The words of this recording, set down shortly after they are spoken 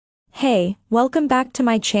Hey, welcome back to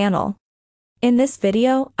my channel. In this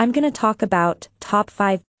video, I'm gonna talk about top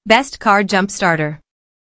 5 best car jump starter.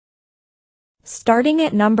 Starting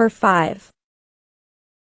at number 5.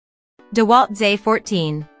 DEWALT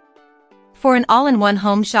J14. For an all-in-one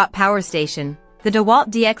home shop power station, the DEWALT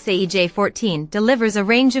DXAE J14 delivers a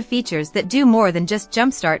range of features that do more than just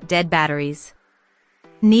jumpstart dead batteries.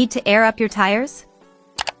 Need to air up your tires?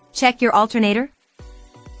 Check your alternator?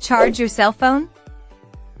 Charge your cell phone?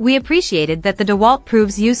 We appreciated that the DEWALT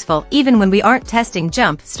proves useful even when we aren't testing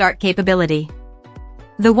jump start capability.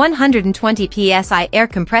 The 120 psi air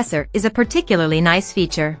compressor is a particularly nice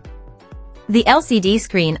feature. The LCD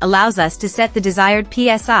screen allows us to set the desired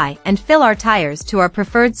PSI and fill our tires to our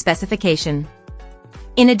preferred specification.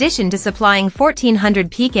 In addition to supplying 1400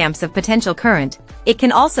 peak amps of potential current, it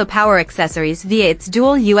can also power accessories via its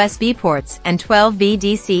dual USB ports and 12V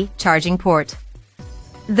DC charging port.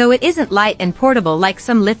 Though it isn't light and portable like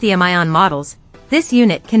some lithium-ion models, this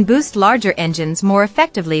unit can boost larger engines more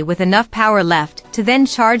effectively with enough power left to then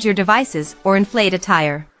charge your devices or inflate a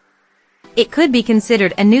tire. It could be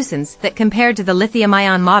considered a nuisance that compared to the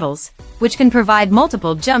lithium-ion models, which can provide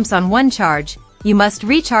multiple jumps on one charge, you must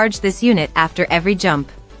recharge this unit after every jump.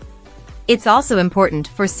 It's also important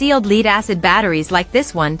for sealed lead-acid batteries like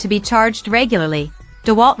this one to be charged regularly.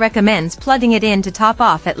 DEWALT recommends plugging it in to top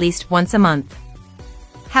off at least once a month.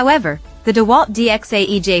 However, the DEWALT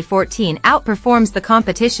DXAE J14 outperforms the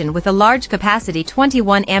competition with a large capacity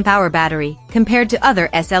 21 amp-hour battery compared to other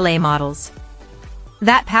SLA models.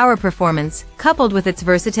 That power performance, coupled with its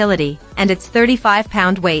versatility and its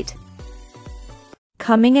 35-pound weight.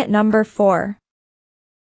 Coming at number 4.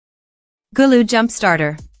 GOOLOO Jump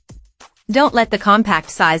Starter. Don't let the compact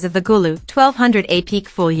size of the GOOLOO 1200A peak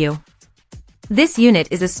fool you. This unit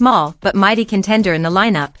is a small but mighty contender in the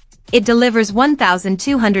lineup. It delivers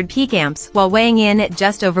 1,200 peak amps while weighing in at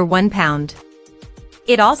just over 1 pound.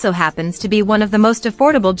 It also happens to be one of the most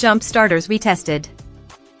affordable jump starters we tested.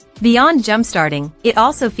 Beyond jump starting, it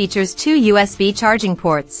also features 2 USB charging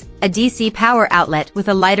ports, a DC power outlet with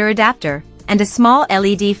a lighter adapter, and a small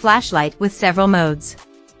LED flashlight with several modes.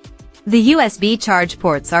 The USB charge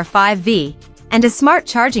ports are 5V, and a smart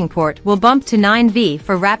charging port will bump to 9V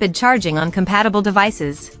for rapid charging on compatible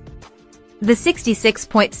devices. The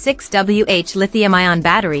 66.6 Wh lithium-ion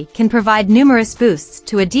battery can provide numerous boosts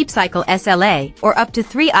to a deep cycle SLA or up to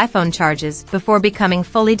 3 iPhone charges before becoming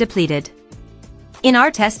fully depleted. In our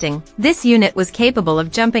testing, this unit was capable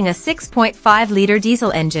of jumping a 6.5-liter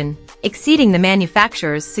diesel engine, exceeding the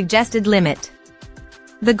manufacturer's suggested limit.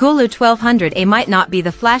 The GOOLOO 1200A might not be the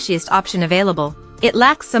flashiest option available, it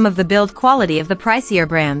lacks some of the build quality of the pricier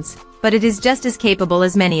brands, but it is just as capable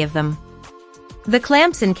as many of them. The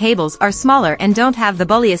clamps and cables are smaller and don't have the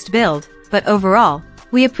bulliest build, but overall,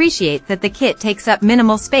 we appreciate that the kit takes up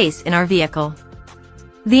minimal space in our vehicle.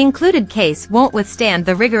 The included case won't withstand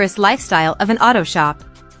the rigorous lifestyle of an auto shop,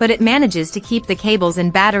 but it manages to keep the cables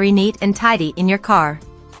and battery neat and tidy in your car.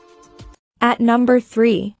 At number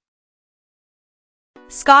 3.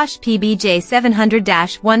 Scosche PBJ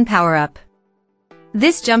 700-1 PowerUp.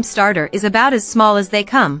 This jump starter is about as small as they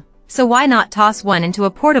come, so why not toss one into a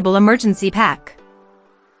portable emergency pack?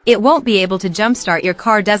 It won't be able to jumpstart your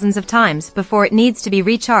car dozens of times before it needs to be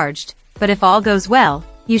recharged, but if all goes well,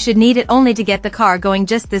 you should need it only to get the car going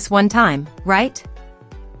just this one time, right?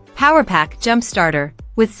 PowerPack Jump Starter,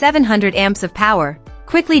 with 700 amps of power,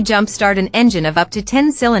 quickly jumpstart an engine of up to 10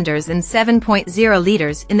 cylinders and 7.0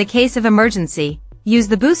 liters in the case of emergency. Use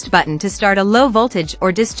the boost button to start a low voltage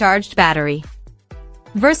or discharged battery.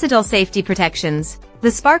 Versatile safety protections. The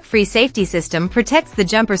spark-free safety system protects the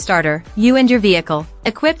jumper starter, you and your vehicle,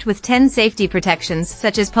 equipped with 10 safety protections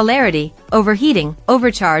such as polarity, overheating,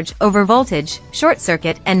 overcharge, overvoltage, short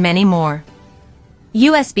circuit, and many more.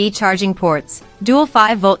 USB charging ports. Dual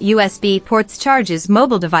 5-volt USB ports charges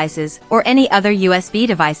mobile devices or any other USB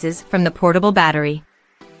devices from the portable battery.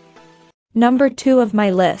 Number 2 of my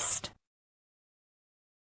list.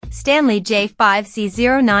 STANLEY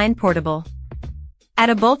J5C09 Portable. At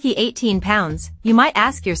a bulky 18 pounds, you might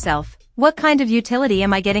ask yourself, what kind of utility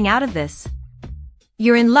am I getting out of this?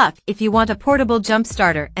 You're in luck if you want a portable jump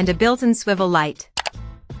starter and a built-in swivel light.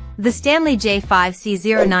 The STANLEY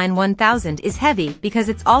J5C09 1000 is heavy because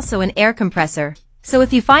it's also an air compressor, so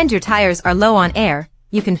if you find your tires are low on air,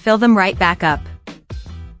 you can fill them right back up.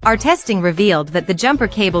 Our testing revealed that the jumper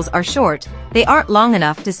cables are short, they aren't long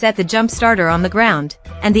enough to set the jump starter on the ground,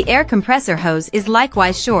 and the air compressor hose is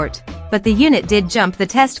likewise short, but the unit did jump the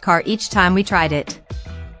test car each time we tried it.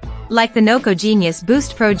 Like the NOCO Genius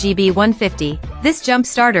Boost Pro GB150, this jump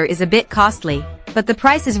starter is a bit costly, but the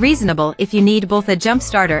price is reasonable if you need both a jump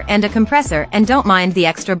starter and a compressor and don't mind the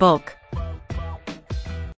extra bulk.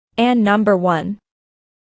 And number 1.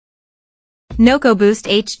 NOCO Boost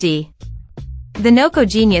HD. The NOCO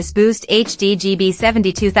Genius Boost HD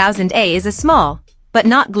GB72000A is a small, but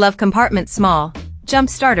not glove compartment small, jump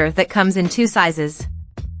starter that comes in 2 sizes.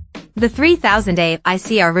 The 3000A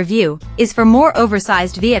ICR review is for more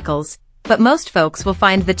oversized vehicles, but most folks will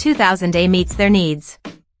find the 2000A meets their needs.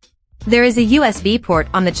 There is a USB port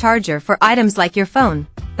on the charger for items like your phone,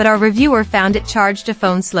 but our reviewer found it charged a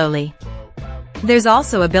phone slowly. There's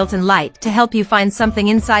also a built-in light to help you find something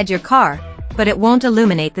inside your car, but it won't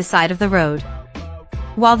illuminate the side of the road.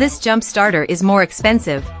 While this jump starter is more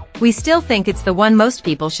expensive, we still think it's the one most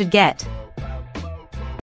people should get.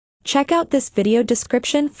 Check out this video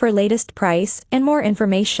description for latest price and more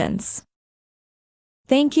informations.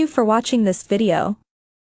 Thank you for watching this video.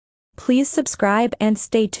 Please subscribe and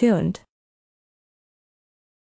stay tuned.